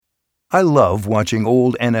I love watching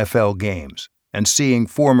old NFL games and seeing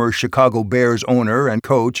former Chicago Bears owner and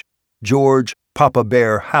coach George Papa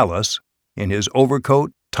Bear Halas in his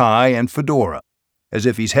overcoat, tie, and fedora, as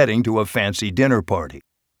if he's heading to a fancy dinner party.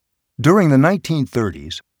 During the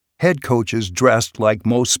 1930s, head coaches dressed like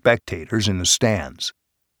most spectators in the stands.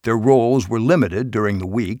 Their roles were limited during the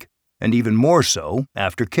week, and even more so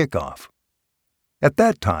after kickoff. At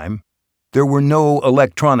that time, there were no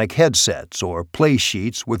electronic headsets or play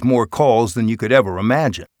sheets with more calls than you could ever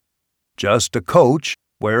imagine. Just a coach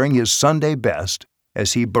wearing his Sunday best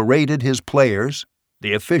as he berated his players,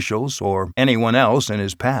 the officials, or anyone else in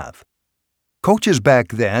his path. Coaches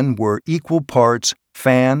back then were equal parts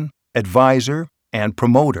fan, advisor, and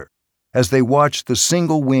promoter as they watched the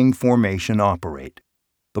single-wing formation operate.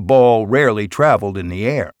 The ball rarely traveled in the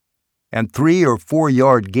air, and 3 or 4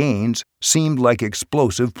 yard gains seemed like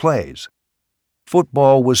explosive plays.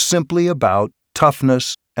 Football was simply about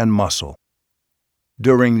toughness and muscle.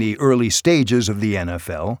 During the early stages of the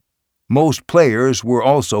NFL, most players were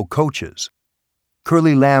also coaches.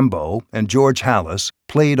 Curly Lambeau and George Halas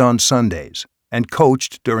played on Sundays and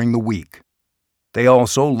coached during the week. They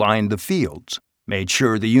also lined the fields, made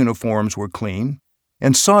sure the uniforms were clean,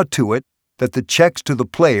 and saw to it that the checks to the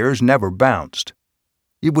players never bounced.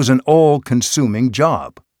 It was an all-consuming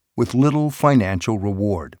job, with little financial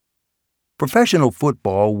reward. Professional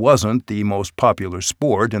football wasn't the most popular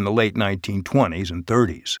sport in the late 1920s and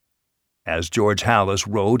 30s. As George Halas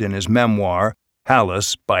wrote in his memoir,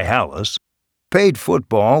 Halas by Halas, paid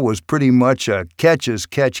football was pretty much a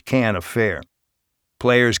catch-as-catch-can affair.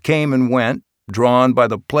 Players came and went, drawn by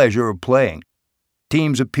the pleasure of playing.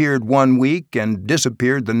 Teams appeared one week and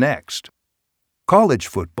disappeared the next. College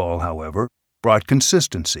football, however, brought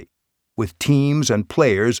consistency, with teams and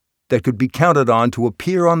players that could be counted on to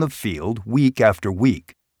appear on the field week after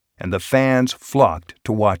week, and the fans flocked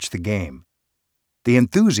to watch the game. The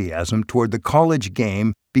enthusiasm toward the college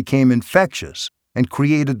game became infectious and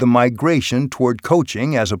created the migration toward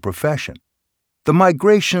coaching as a profession. The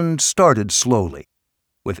migration started slowly,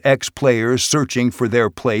 with ex-players searching for their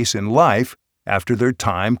place in life after their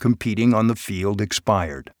time competing on the field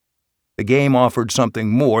expired. The game offered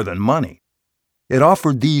something more than money. It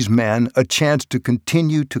offered these men a chance to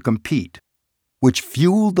continue to compete, which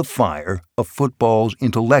fueled the fire of football's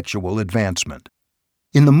intellectual advancement.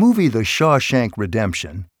 In the movie The Shawshank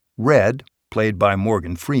Redemption, Red, played by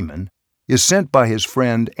Morgan Freeman, is sent by his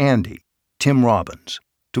friend Andy, Tim Robbins,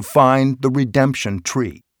 to find the redemption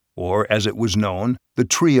tree, or as it was known, the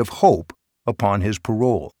Tree of Hope, upon his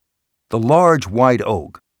parole. The large white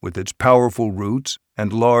oak, with its powerful roots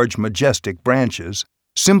and large majestic branches,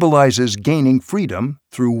 symbolizes gaining freedom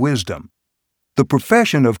through wisdom. The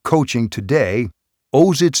profession of coaching today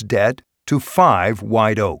owes its debt to 5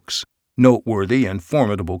 white oaks, noteworthy and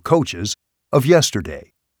formidable coaches of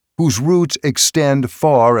yesterday, whose roots extend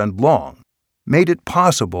far and long, made it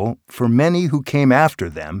possible for many who came after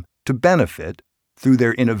them to benefit through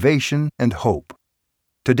their innovation and hope.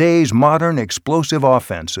 Today's modern explosive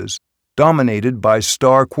offenses, dominated by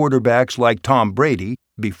star quarterbacks like Tom Brady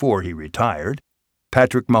before he retired,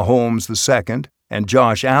 Patrick Mahomes II, and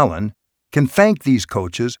Josh Allen, can thank these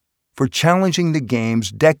coaches for challenging the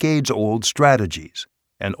game's decades-old strategies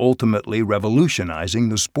and ultimately revolutionizing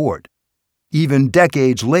the sport. Even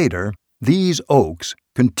decades later, these oaks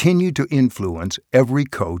continue to influence every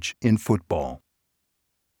coach in football.